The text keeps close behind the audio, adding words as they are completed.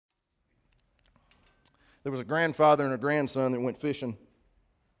There was a grandfather and a grandson that went fishing,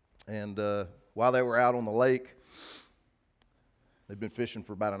 and while they were out on the lake, they'd been fishing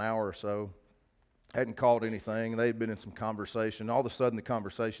for about an hour or so, hadn't caught anything. They'd been in some conversation. All of a sudden, the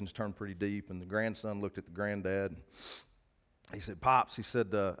conversations turned pretty deep, and the grandson looked at the granddad. He said, "Pops," he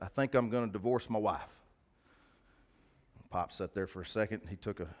said, "I think I'm going to divorce my wife." Pop sat there for a second. He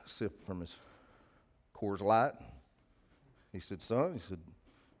took a sip from his Coors Light. He said, "Son," he said,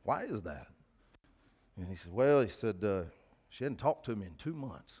 "why is that?" And he said, "Well," he said, "she hadn't talked to me in 2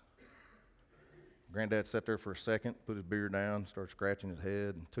 months." Granddad sat there for a second, put his beer down, started scratching his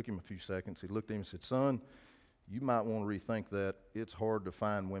head, and took him a few seconds. He looked at him and said, "Son, you might want to rethink that. It's hard to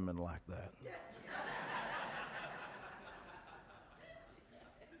find women like that."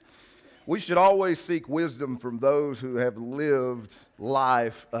 We should always seek wisdom from those who have lived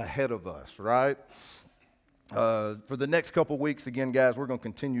life ahead of us, right? For the next couple weeks, again, guys, we're going to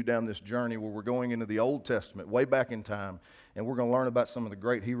continue down this journey where we're going into the Old Testament, way back in time, and we're going to learn about some of the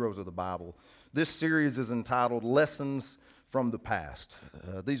great heroes of the Bible. This series is entitled Lessons from the Past.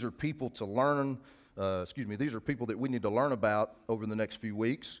 These are people to learn, these are people that we need to learn about over the next few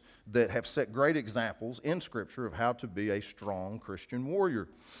weeks that have set great examples in Scripture of how to be a strong Christian warrior.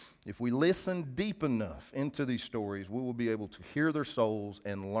 If we listen deep enough into these stories, we will be able to hear their souls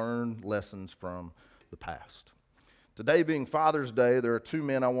and learn lessons from the past. Today being Father's Day, there are two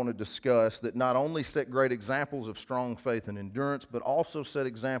men I want to discuss that not only set great examples of strong faith and endurance, but also set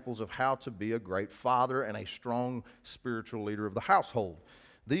examples of how to be a great father and a strong spiritual leader of the household.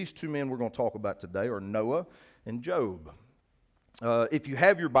 These two men we're going to talk about today are Noah and Job. If you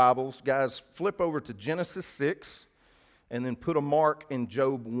have your Bibles, guys, flip over to Genesis 6. And then put a mark in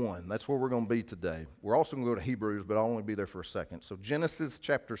Job 1. That's where we're going to be today. We're also going to go to Hebrews, but I'll only be there for a second. So Genesis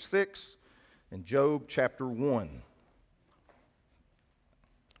chapter 6 and Job chapter 1.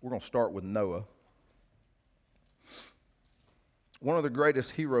 We're going to start with Noah. One of the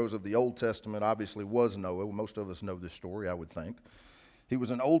greatest heroes of the Old Testament obviously was Noah. Most of us know this story, I would think. He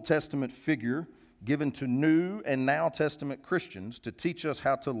was an Old Testament figure given to New and Now Testament Christians to teach us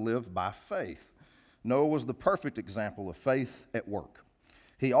how to live by faith. Noah was the perfect example of faith at work.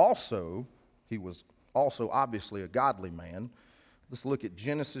 He was also obviously a godly man. Let's look at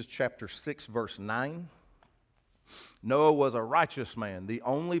Genesis chapter 6, verse 9. Noah was a righteous man, the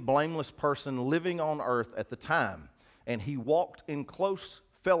only blameless person living on earth at the time, and he walked in close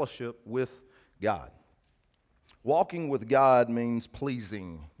fellowship with God. Walking with God means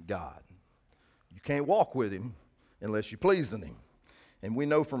pleasing God. You can't walk with Him unless you're pleasing Him. And we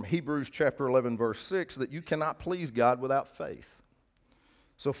know from Hebrews chapter 11, verse 6, that you cannot please God without faith.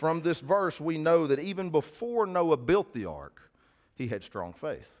 So from this verse, we know that even before Noah built the ark, he had strong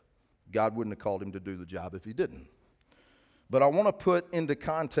faith. God wouldn't have called him to do the job if he didn't. But I want to put into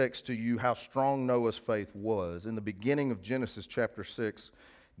context to you how strong Noah's faith was. In the beginning of Genesis chapter 6,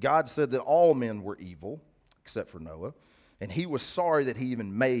 God said that all men were evil, except for Noah, and he was sorry that he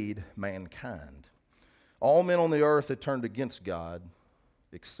even made mankind. All men on the earth had turned against God,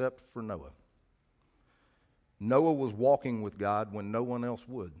 except for Noah. Noah was walking with God when no one else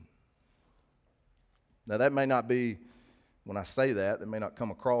would. Now that may not be, when I say that may not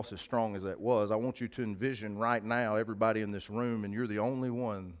come across as strong as that was. I want you to envision right now everybody in this room and you're the only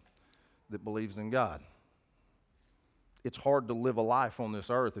one that believes in God. It's hard to live a life on this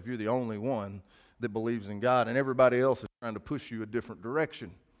earth if you're the only one that believes in God and everybody else is trying to push you a different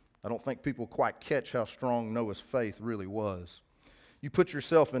direction. I don't think people quite catch how strong Noah's faith really was. You put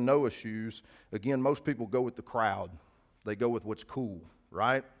yourself in Noah's shoes, again, most people go with the crowd. They go with what's cool,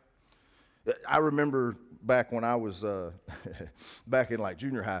 right? I remember back when I was back in like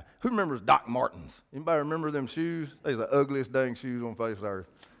junior high. Who remembers Doc Martens? Anybody remember them shoes? They're the ugliest dang shoes on the face of the earth.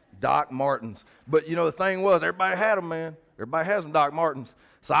 Doc Martens. But you know, the thing was, everybody had them, man. Everybody has some Doc Martens.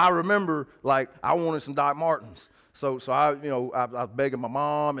 So I remember, like, I wanted some Doc Martens. So I was begging my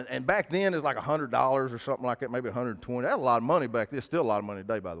mom, and back then it was like $100 or something like that, maybe $120. That's a lot of money back then. Still a lot of money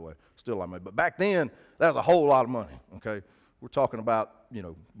today, by the way. Still a lot of money. But back then, that was a whole lot of money, okay? We're talking about,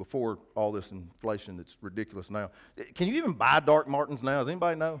 before all this inflation that's ridiculous now. Can you even buy Doc Martens now? Does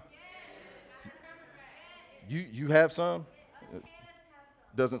anybody know? Yes. You have some?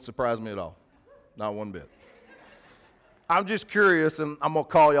 Doesn't surprise me at all. Not one bit. I'm just curious, and I'm going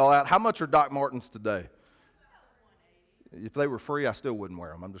to call y'all out. How much are Doc Martens today? If they were free, I still wouldn't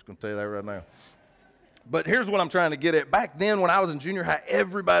wear them. I'm just going to tell you that right now. But here's what I'm trying to get at. Back then, when I was in junior high,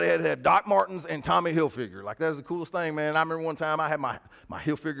 everybody had Doc Martens and Tommy Hilfiger. Like, that was the coolest thing, man. I remember one time I had my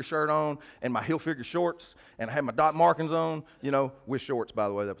Hilfiger shirt on and my Hilfiger shorts, and I had my Doc Martens on, with shorts, by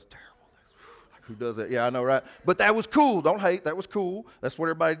the way. That was terrible. Who does that? Yeah, I know, right? But that was cool. Don't hate. That was cool. That's what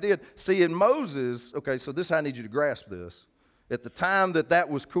everybody did. See, in Moses, okay, so this, I need you to grasp this. At the time that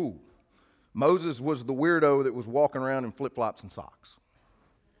was cool, Moses was the weirdo that was walking around in flip-flops and socks.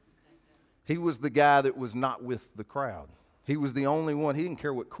 He was the guy that was not with the crowd. He was the only one. He didn't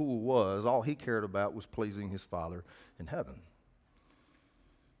care what cool was. All he cared about was pleasing his Father in heaven.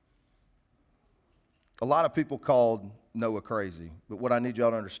 A lot of people called Noah crazy, but what I need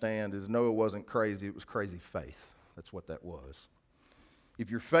y'all to understand is Noah wasn't crazy. It was crazy faith. That's what that was. If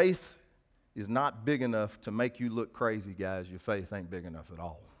your faith is not big enough to make you look crazy, guys, your faith ain't big enough at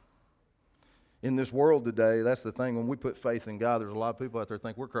all. In this world today, that's the thing. When we put faith in God, there's a lot of people out there that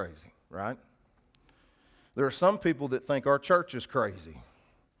think we're crazy, right? There are some people that think our church is crazy.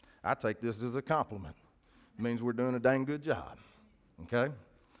 I take this as a compliment. It means we're doing a dang good job, okay?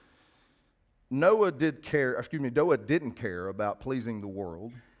 Noah didn't care about pleasing the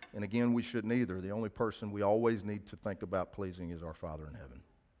world, and again, we shouldn't either. The only person we always need to think about pleasing is our Father in heaven.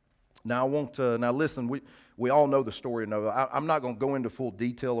 Now, now listen, we all know the story of Noah. I'm not going to go into full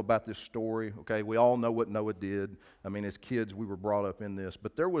detail about this story, okay? We all know what Noah did. I mean, as kids, we were brought up in this.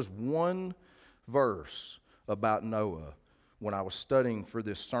 But there was one verse about Noah when I was studying for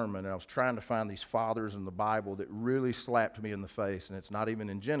this sermon, and I was trying to find these fathers in the Bible that really slapped me in the face, and it's not even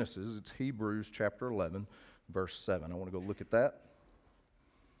in Genesis. It's Hebrews chapter 11, verse 7. I want to go look at that.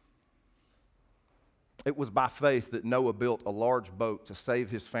 It was by faith that Noah built a large boat to save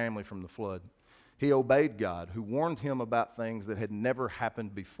his family from the flood. He obeyed God, who warned him about things that had never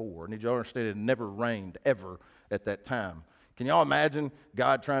happened before. And did you understand it had never rained ever at that time? Can y'all imagine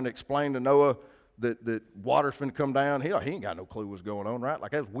God trying to explain to Noah that water's finna come down? He ain't got no clue what's going on, right?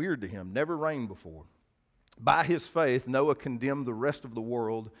 Like, that's weird to him. Never rained before. By his faith, Noah condemned the rest of the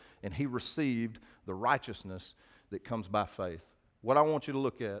world, and he received the righteousness that comes by faith. What I want you to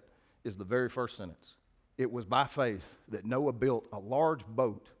look at is the very first sentence. It was by faith that Noah built a large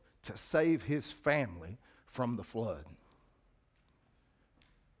boat to save his family from the flood.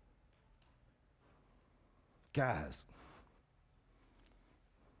 Guys,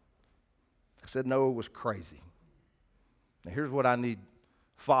 I said Noah was crazy. Now here's what I need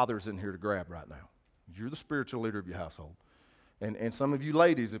fathers in here to grab right now. You're the spiritual leader of your household. And some of you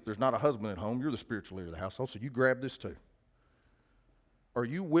ladies, if there's not a husband at home, you're the spiritual leader of the household, so you grab this too. Are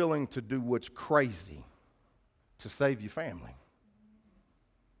you willing to do what's crazy to save your family?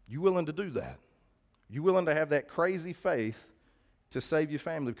 You willing to do that? You willing to have that crazy faith to save your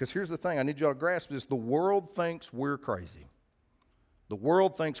family? Because here's the thing, I need y'all to grasp this. The world thinks we're crazy. The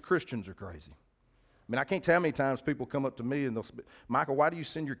world thinks Christians are crazy. I mean, I can't tell how many times people come up to me and they'll say, Michael, why do you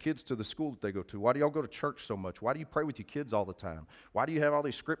send your kids to the school that they go to? Why do y'all go to church so much? Why do you pray with your kids all the time? Why do you have all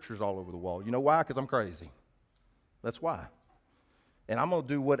these scriptures all over the wall? You know why? Because I'm crazy. That's why. And I'm going to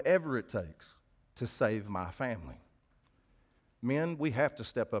do whatever it takes to save my family. Men, we have to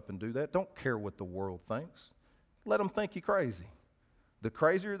step up and do that. Don't care what the world thinks. Let them think you're crazy. The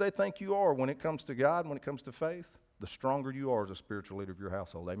crazier they think you are when it comes to God, when it comes to faith, the stronger you are as a spiritual leader of your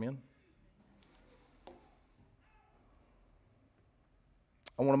household. Amen?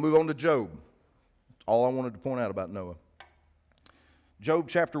 I want to move on to Job. That's all I wanted to point out about Noah. Job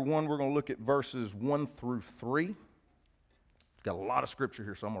chapter 1, we're going to look at verses 1 through 3. Got a lot of scripture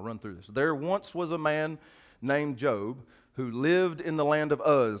here, so I'm going to run through this. There once was a man named Job who lived in the land of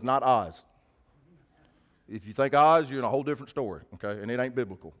Uz, not Oz. If you think Oz, you're in a whole different story, okay? And it ain't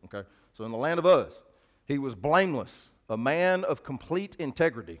biblical, okay? So in the land of Uz, he was blameless, a man of complete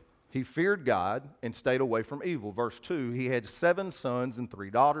integrity. He feared God and stayed away from evil. Verse 2, he had 7 sons and 3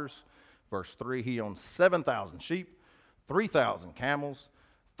 daughters. Verse 3, he owned 7,000 sheep, 3,000 camels,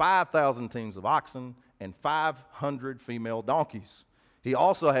 5,000 teams of oxen, and 500 female donkeys. He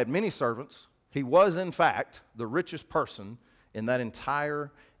also had many servants. He was, in fact, the richest person in that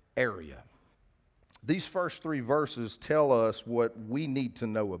entire area. These first 3 verses tell us what we need to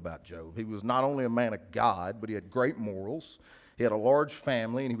know about Job. He was not only a man of God, but he had great morals. He had a large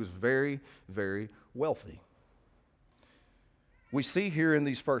family, and he was very, very wealthy. We see here in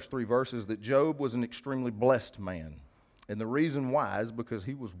these first 3 verses that Job was an extremely blessed man. And the reason why is because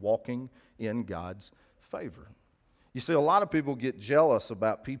he was walking in God's favor. You see, a lot of people get jealous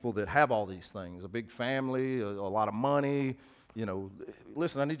about people that have all these things, a big family, a lot of money. You know,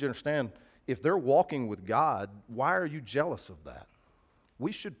 listen, I need you to understand, if they're walking with God, why are you jealous of that?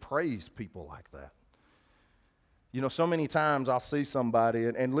 We should praise people like that. You know, so many times I'll see somebody,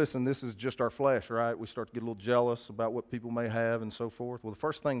 and listen, this is just our flesh, right? We start to get a little jealous about what people may have and so forth. Well, the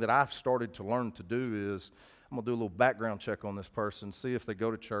first thing that I've started to learn to do is I'm going to do a little background check on this person, see if they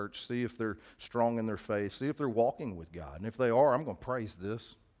go to church, see if they're strong in their faith, see if they're walking with God. And if they are, I'm going to praise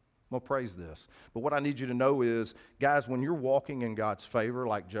this. I'm going to praise this. But what I need you to know is, guys, when you're walking in God's favor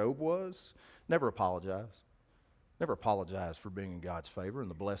like Job was, never apologize. Never apologize for being in God's favor and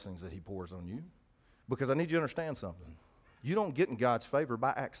the blessings that he pours on you. Because I need you to understand something. You don't get in God's favor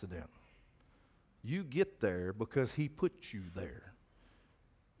by accident. You get there because he put you there.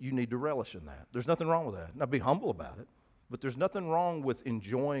 You need to relish in that. There's nothing wrong with that. Now, be humble about it. But there's nothing wrong with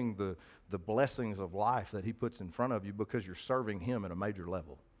enjoying the blessings of life that he puts in front of you because you're serving him at a major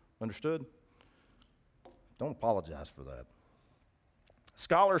level. Understood? Don't apologize for that.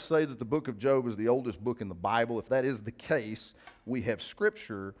 Scholars say that the book of Job is the oldest book in the Bible. If that is the case, we have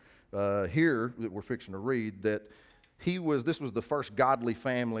scripture here that we're fixing to read that this was the first godly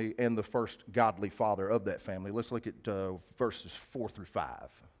family and the first godly father of that family. Let's look at verses 4 through 5.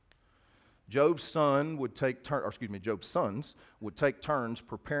 Job's sons would take turns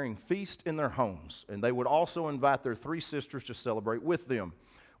preparing feast in their homes, and they would also invite their 3 sisters to celebrate with them.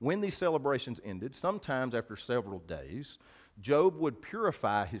 When these celebrations ended, sometimes after several days, Job would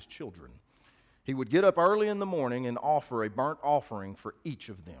purify his children. He would get up early in the morning and offer a burnt offering for each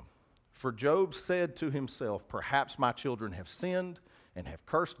of them. For Job said to himself, "Perhaps my children have sinned and have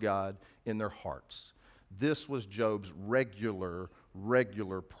cursed God in their hearts." This was Job's regular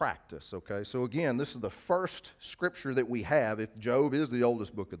practice, okay? So again, this is the first scripture that we have. If Job is the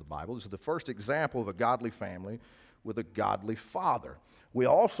oldest book of the Bible, this is the first example of a godly family with a godly father. We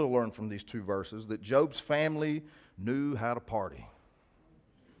also learn from these 2 verses that Job's family knew how to party.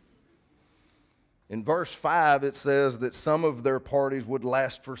 In verse 5, it says that some of their parties would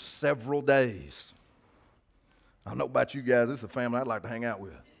last for several days. I don't know about you guys, this is a family I'd like to hang out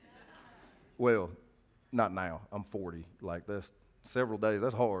with. Well, not now. I'm 40. Like, that's several days.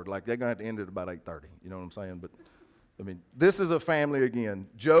 That's hard. Like, they're going to have to end it about 8:30. You know what I'm saying? But, I mean, this is a family again.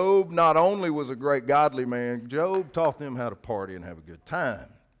 Job not only was a great godly man, Job taught them how to party and have a good time.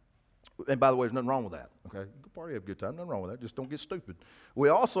 And by the way, there's nothing wrong with that, okay? Good party, have a good time. Nothing wrong with that. Just don't get stupid. We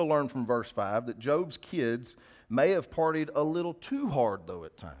also learn from verse 5 that Job's kids may have partied a little too hard, though,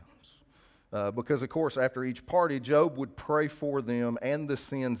 at times. Because, of course, after each party, Job would pray for them and the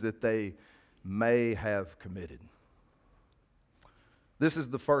sins that they may have committed. This is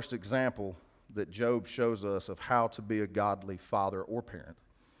the first example that Job shows us of how to be a godly father or parent,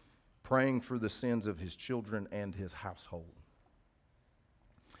 praying for the sins of his children and his household.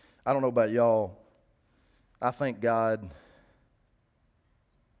 I don't know about y'all. I thank God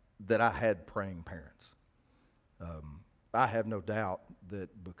that I had praying parents. I have no doubt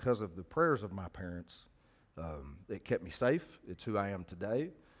that because of the prayers of my parents, it kept me safe. It's who I am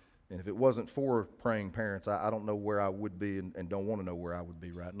today. And if it wasn't for praying parents, I don't know where I would be and don't want to know where I would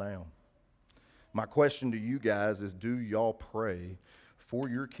be right now. My question to you guys is, do y'all pray for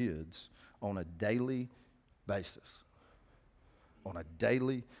your kids on a daily basis? On a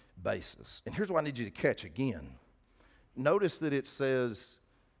daily basis. And here's what I need you to catch again. Notice that it says,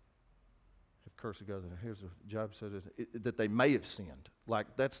 if cursed God, here's a Job said that they may have sinned.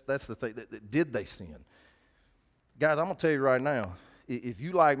 Like, that's the thing. Did they sin? Guys, I'm going to tell you right now, if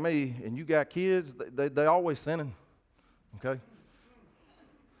you like me and you got kids, they always sinning, okay?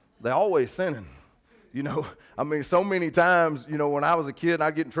 They always sinning. You know, I mean, so many times, you know, when I was a kid,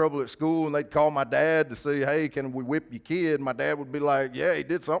 I'd get in trouble at school, and they'd call my dad to say, "Hey, can we whip your kid?" My dad would be like, "Yeah, he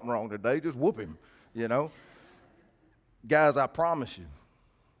did something wrong today. Just whoop him," you know. Guys, I promise you,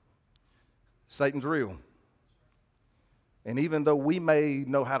 Satan's real. And even though we may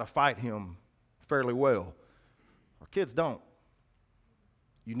know how to fight him fairly well, our kids don't.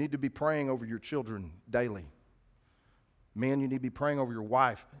 You need to be praying over your children daily. Men, you need to be praying over your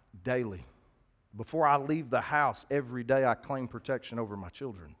wife daily. Before I leave the house every day, I claim protection over my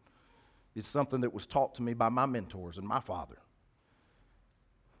children. It's something that was taught to me by my mentors and my father.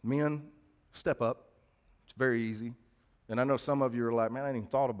 Men, step up. It's very easy. And I know some of you are like, "Man, I ain't even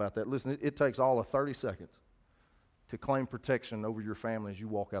thought about that." Listen, it takes all of 30 seconds to claim protection over your family as you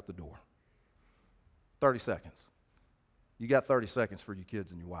walk out the door. 30 seconds. You got 30 seconds for your kids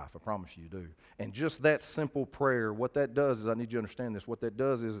and your wife. I promise you do. And just that simple prayer, what that does is, I need you to understand this, what that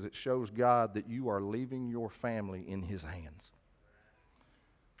does is it shows God that you are leaving your family in his hands.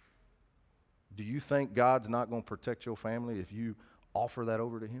 Do you think God's not going to protect your family if you offer that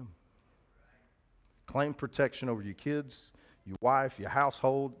over to him? Claim protection over your kids, your wife, your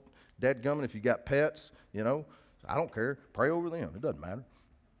household. Dadgummit, if you got pets, you know, I don't care. Pray over them. It doesn't matter.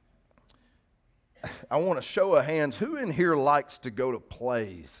 I want to show of hands, who in here likes to go to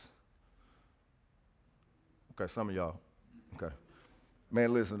plays? Okay, some of y'all. Okay.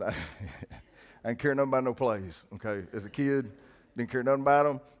 Man, listen, I didn't care nothing about no plays, okay? As a kid, didn't care nothing about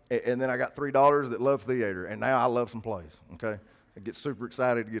them. And then I got 3 daughters that love theater, and now I love some plays, okay? and get super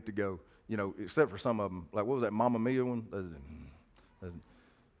excited to get to go. You know, except for some of them. Like, what was that Mamma Mia one?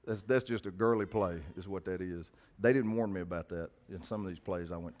 That's just a girly play is what that is. They didn't warn me about that in some of these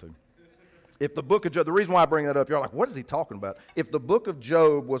plays I went to. If the book of Job, the reason why I bring that up, you're like, what is he talking about? If the book of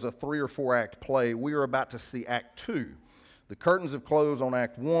Job was a 3 or 4 act play, we are about to see Act 2. The curtains have closed on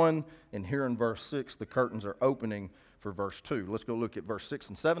Act 1, and here in verse 6, the curtains are opening for verse 2. Let's go look at verse 6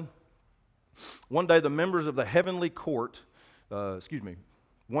 and 7. One day the members of the heavenly court,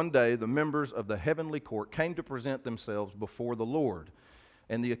 one day the members of the heavenly court came to present themselves before the Lord,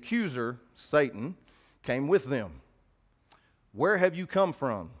 and the accuser, Satan, came with them. Where have you come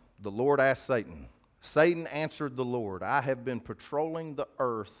from? The Lord asked Satan. Satan answered the Lord, I have been patrolling the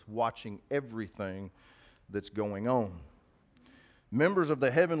earth, watching everything that's going on. Members of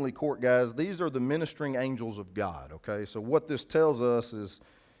the heavenly court, guys, these are the ministering angels of God, okay? So what this tells us is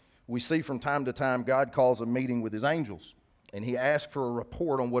we see from time to time God calls a meeting with his angels, and he asks for a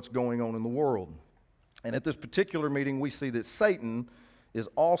report on what's going on in the world. And at this particular meeting, we see that Satan is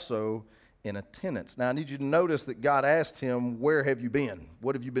also in attendance. Now, I need you to notice that God asked him, where have you been?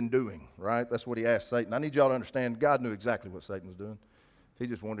 What have you been doing, right? That's what he asked Satan. I need y'all to understand God knew exactly what Satan was doing. He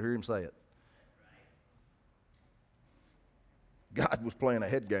just wanted to hear him say it. God was playing a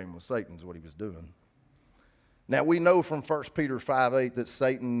head game with Satan is what he was doing. Now, we know from 1 Peter 5:8 that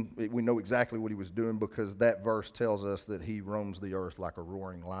Satan, we know exactly what he was doing because that verse tells us that he roams the earth like a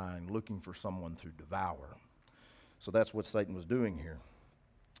roaring lion looking for someone to devour. So that's what Satan was doing here.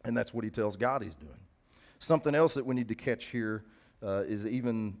 And that's what he tells God he's doing. Something else that we need to catch here is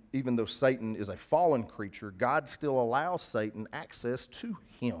even though Satan is a fallen creature, God still allows Satan access to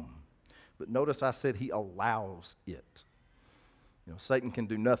him. But notice I said he allows it. You know, Satan can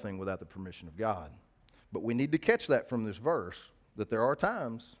do nothing without the permission of God. But we need to catch that from this verse, that there are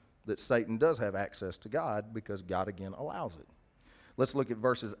times that Satan does have access to God because God again allows it. Let's look at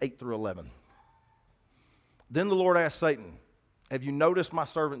verses 8 through 11. Then the Lord asked Satan, have you noticed my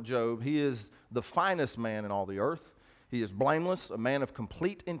servant Job? He is the finest man in all the earth. He is blameless, a man of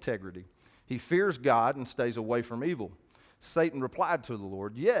complete integrity. He fears God and stays away from evil. Satan replied to the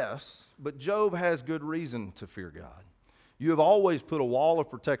Lord, yes, but Job has good reason to fear God. You have always put a wall of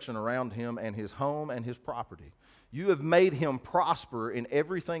protection around him and his home and his property. You have made him prosper in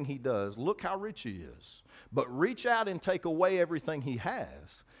everything he does. Look how rich he is. But reach out and take away everything he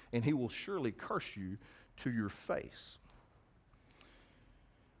has, and he will surely curse you to your face.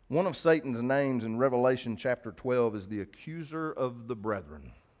 One of Satan's names in Revelation chapter 12 is the accuser of the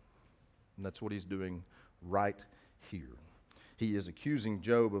brethren. And that's what he's doing right here. He is accusing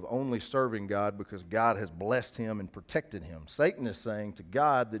Job of only serving God because God has blessed him and protected him. Satan is saying to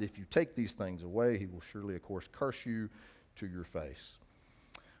God that if you take these things away, he will surely, of course, curse you to your face.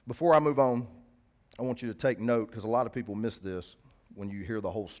 Before I move on, I want you to take note, because a lot of people miss this when you hear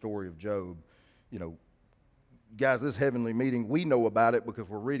the whole story of Job. You know, guys, this heavenly meeting, we know about it because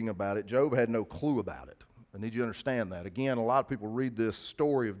we're reading about it. Job had no clue about it. I need you to understand that. Again, a lot of people read this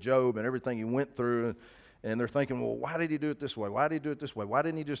story of Job and everything he went through, and they're thinking, well, why did he do it this way? Why did he do it this way? Why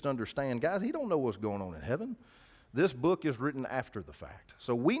didn't he just understand? Guys, he don't know what's going on in heaven. This book is written after the fact.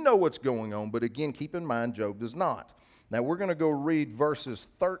 So we know what's going on, but again, keep in mind, Job does not. Now, we're going to go read verses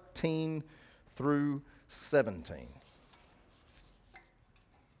 13 through 17.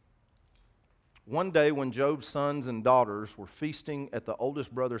 One day when Job's sons and daughters were feasting at the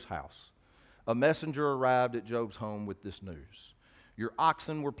oldest brother's house, a messenger arrived at Job's home with this news. Your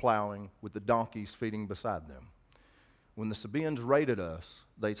oxen were plowing with the donkeys feeding beside them. When the Sabaeans raided us,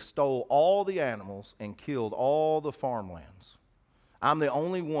 they stole all the animals and killed all the farmlands. I'm the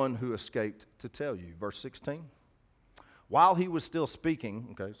only one who escaped to tell you. Verse 16. While he was still speaking,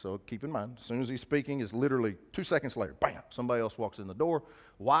 okay, so keep in mind, as soon as he's speaking, is literally 2 seconds later, bam, somebody else walks in the door.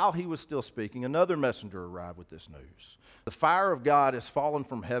 While he was still speaking, another messenger arrived with this news. The fire of God has fallen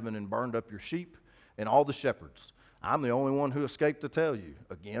from heaven and burned up your sheep and all the shepherds. I'm the only one who escaped to tell you.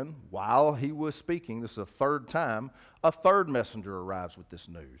 Again, while he was speaking, this is the third time, a third messenger arrives with this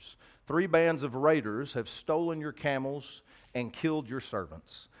news. 3 bands of raiders have stolen your camels and killed your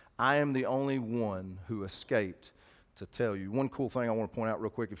servants. I am the only one who escaped to tell you. One cool thing I want to point out real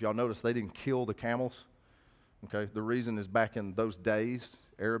quick, if y'all notice, they didn't kill the camels. Okay, the reason is back in those days,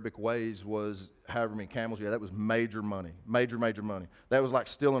 Arabic ways was however many camels you had, that was major money, major money. That was like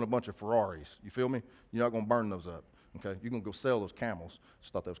stealing a bunch of Ferraris. You feel me? You're not going to burn those up. Okay, you're going to go sell those camels.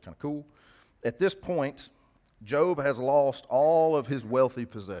 Just thought that was kind of cool. At this point, Job has lost all of his wealthy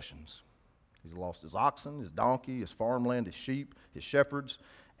possessions. He's lost his oxen, his donkey, his farmland, his sheep, his shepherds,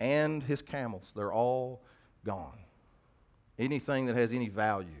 and his camels. They're all gone. Anything that has any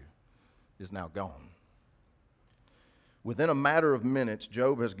value is now gone. Within a matter of minutes,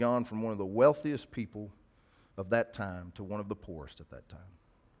 Job has gone from one of the wealthiest people of that time to one of the poorest at that time.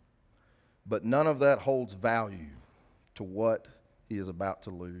 But none of that holds value to what he is about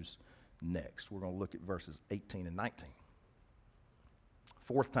to lose next. We're going to look at verses 18 and 19.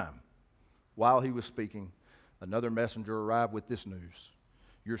 Fourth time, while he was speaking, another messenger arrived with this news.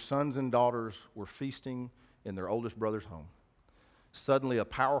 Your sons and daughters were feasting in their oldest brother's home. Suddenly a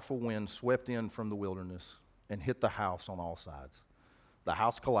powerful wind swept in from the wilderness and hit the house on all sides. The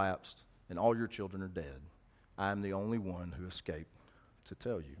house collapsed, and all your children are dead. I am the only one who escaped to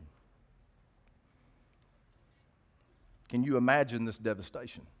tell you. Can you imagine this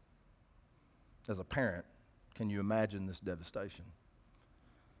devastation? As a parent, can you imagine this devastation?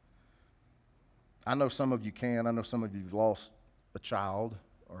 I know some of you can. I know some of you have lost a child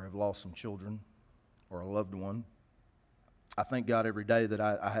or have lost some children or a loved one. I thank God every day that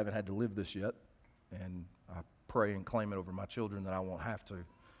I haven't had to live this yet, and I pray and claim it over my children that I won't have to.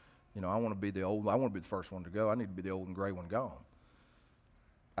 You know, I want to be the first one to go. I need to be the old and gray one gone.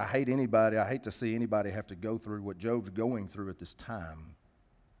 I hate to see anybody have to go through what Job's going through at this time.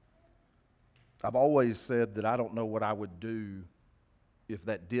 I've always said that I don't know what I would do if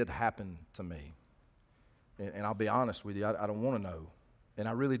that did happen to me. And I'll be honest with you, I don't want to know. And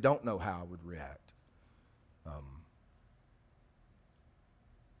I really don't know how I would react.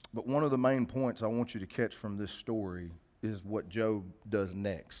 But one of the main points I want you to catch from this story is what Job does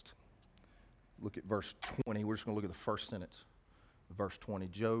next. Look at verse 20. We're just going to look at the first sentence. Verse 20,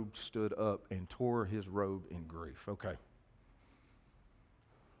 Job stood up and tore his robe in grief. Okay.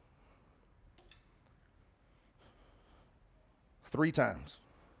 Three times,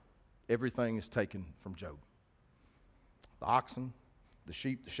 everything is taken from Job. The oxen, the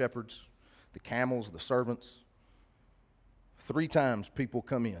sheep, the shepherds, the camels, the servants. 3 times people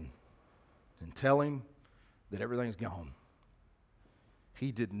come in and tell him that everything's gone.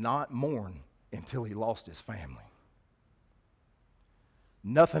 He did not mourn until he lost his family.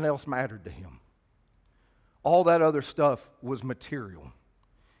 Nothing else mattered to him. All that other stuff was material.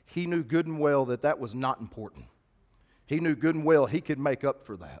 He knew good and well that that was not important. He knew good and well he could make up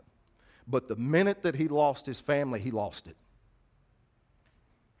for that. But the minute that he lost his family, he lost it.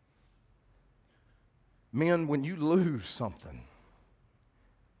 Men, when you lose something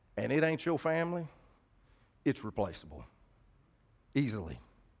and it ain't your family, it's replaceable. Easily.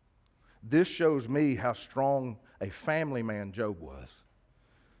 This shows me how strong a family man Job was.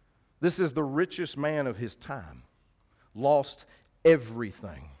 This is the richest man of his time. Lost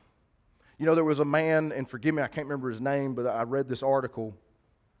everything. You know, there was a man, and forgive me, I can't remember his name, but I read this article.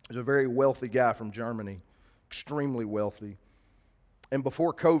 There's a very wealthy guy from Germany, extremely wealthy. And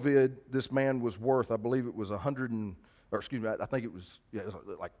before COVID, this man was worth, I believe it was I think it was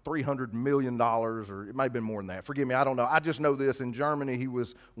like $300 million, or it might have been more than that. Forgive me, I don't know. I just know this. In Germany, he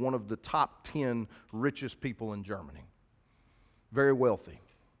was one of the top 10 richest people in Germany. Very wealthy.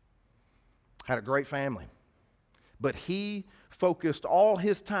 Had a great family. But he focused all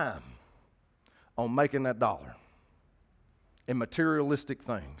his time on making that dollar and materialistic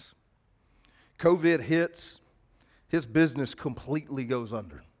things. COVID hits, his business completely goes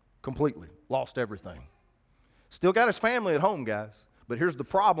under. Completely. Lost everything. Still got his family at home, guys. But here's the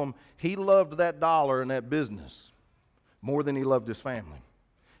problem. He loved that dollar and that business more than he loved his family.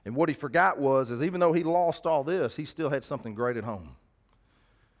 And what he forgot is even though he lost all this, he still had something great at home.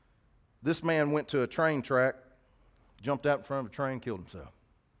 This man went to a train track, jumped out in front of a train, killed himself.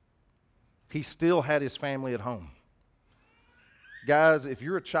 He still had his family at home. Guys, if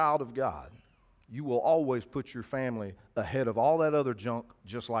you're a child of God, you will always put your family ahead of all that other junk,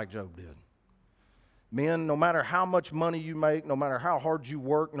 just like Job did. Men, no matter how much money you make, no matter how hard you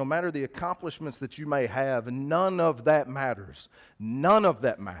work, no matter the accomplishments that you may have, none of that matters. None of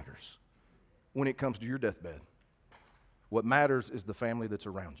that matters when it comes to your deathbed. What matters is the family that's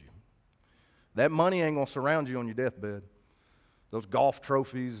around you. That money ain't going to surround you on your deathbed. Those golf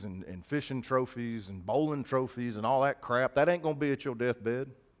trophies and fishing trophies and bowling trophies and all that crap, that ain't going to be at your deathbed.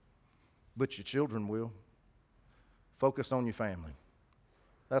 But your children will. Focus on your family.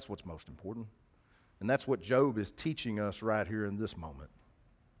 That's what's most important. And that's what Job is teaching us right here in this moment.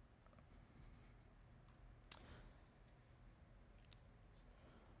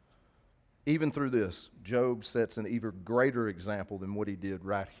 Even through this, Job sets an even greater example than what he did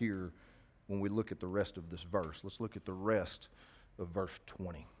right here when we look at the rest of this verse. Let's look at the rest of verse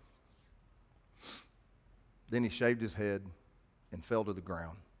 20. Then he shaved his head and fell to the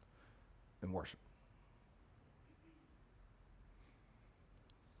ground and worshiped.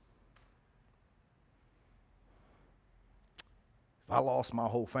 If I lost my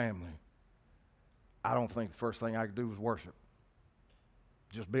whole family, I don't think the first thing I could do was worship.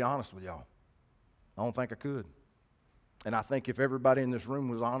 Just be honest with y'all. I don't think I could. And I think if everybody in this room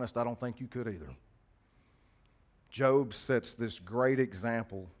was honest, I don't think you could either. Job sets this great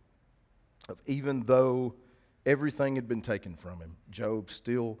example of, even though everything had been taken from him, Job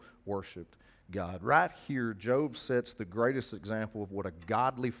still worshiped God. Right here, Job sets the greatest example of what a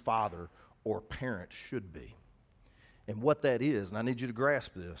godly father or parent should be. And what that is, and I need you to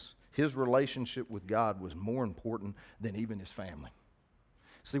grasp this, his relationship with God was more important than even his family.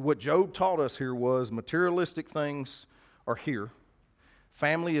 See, what Job taught us here was materialistic things are here,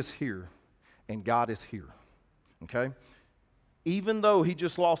 family is here, and God is here. Okay? Even though he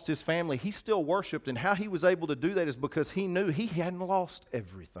just lost his family, he still worshiped, and how he was able to do that is because he knew he hadn't lost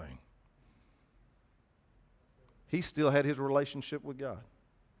everything. He still had his relationship with God,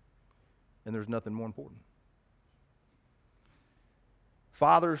 and there's nothing more important.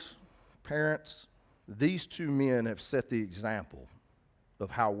 Fathers, parents, these two men have set the example of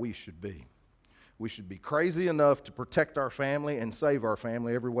how we should be. We should be crazy enough to protect our family and save our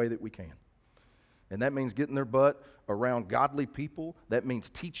family every way that we can. And that means getting their butt around godly people. That means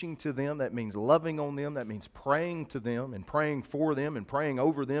teaching to them. That means loving on them. That means praying to them and praying for them and praying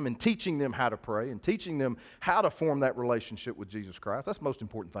over them and teaching them how to pray and teaching them how to form that relationship with Jesus Christ. That's the most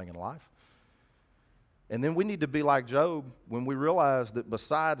important thing in life. And then we need to be like Job when we realize that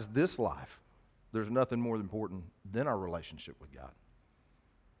besides this life, there's nothing more important than our relationship with God.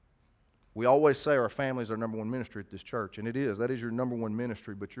 We always say our family is our number one ministry at this church, and it is. That is your number one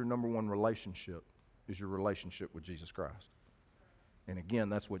ministry, but your number one relationship is your relationship with Jesus Christ. And again,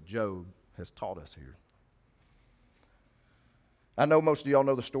 that's what Job has taught us here. I know most of y'all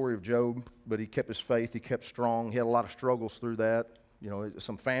know the story of Job, but he kept his faith, he kept strong. He had a lot of struggles through that. You know,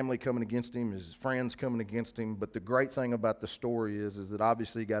 some family coming against him, his friends coming against him. But the great thing about the story is that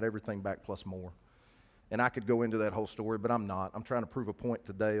obviously he got everything back plus more. And I could go into that whole story, but I'm not. I'm trying to prove a point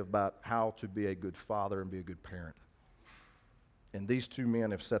today about how to be a good father and be a good parent. And these two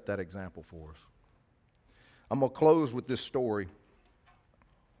men have set that example for us. I'm going to close with this story.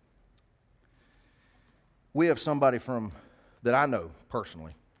 We have somebody that I know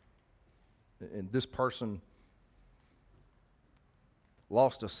personally. And this person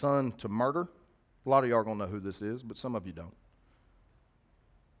lost a son to murder. A lot of y'all are going to know who this is, but some of you don't.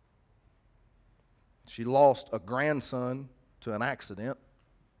 She lost a grandson to an accident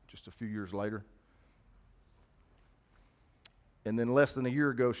just a few years later. And then less than a year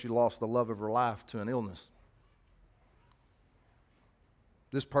ago, she lost the love of her life to an illness.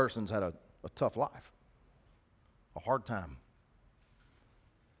 This person's had a tough life, a hard time.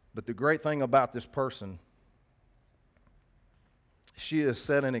 But the great thing about this person, she has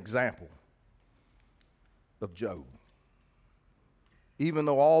set an example of Job. Even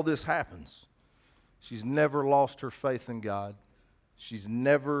though all this happens, she's never lost her faith in God. She's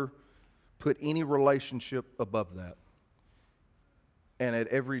never put any relationship above that. And at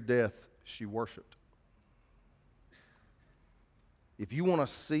every death, she worshiped. If you want to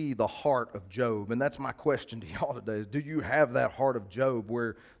see the heart of Job, and that's my question to y'all today, is do you have that heart of Job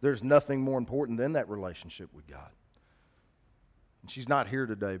where there's nothing more important than that relationship with God? And she's not here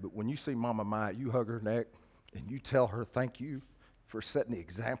today, but when you see Mama Maya, you hug her neck and you tell her thank you for setting the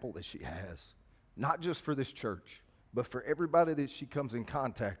example that she has. Not just for this church, but for everybody that she comes in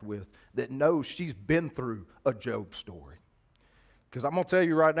contact with that knows she's been through a Job story. Because I'm going to tell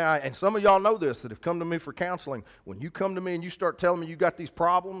you right now, and some of y'all know this that have come to me for counseling, when you come to me and you start telling me you got these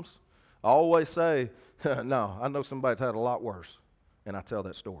problems, I always say, no, I know somebody's had a lot worse, and I tell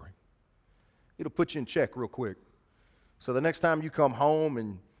that story. It'll put you in check real quick. So the next time you come home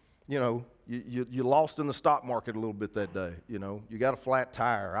and, you know, you lost in the stock market a little bit that day, you know, you got a flat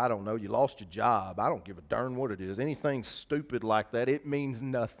tire, I don't know, you lost your job, I don't give a darn what it is. Anything stupid like that, it means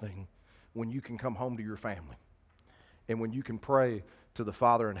nothing when you can come home to your family and when you can pray to the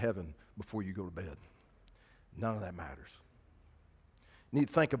Father in heaven before you go to bed. None of that matters. You need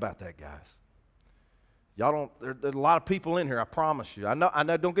to think about that, guys. Y'all don't, there's a lot of people in here, I promise you. I know,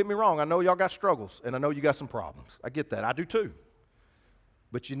 don't get me wrong, I know y'all got struggles, and I know you got some problems. I get that, I do too.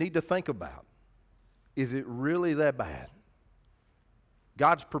 But you need to think about, is it really that bad?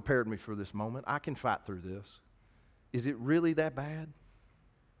 God's prepared me for this moment. I can fight through this. Is it really that bad?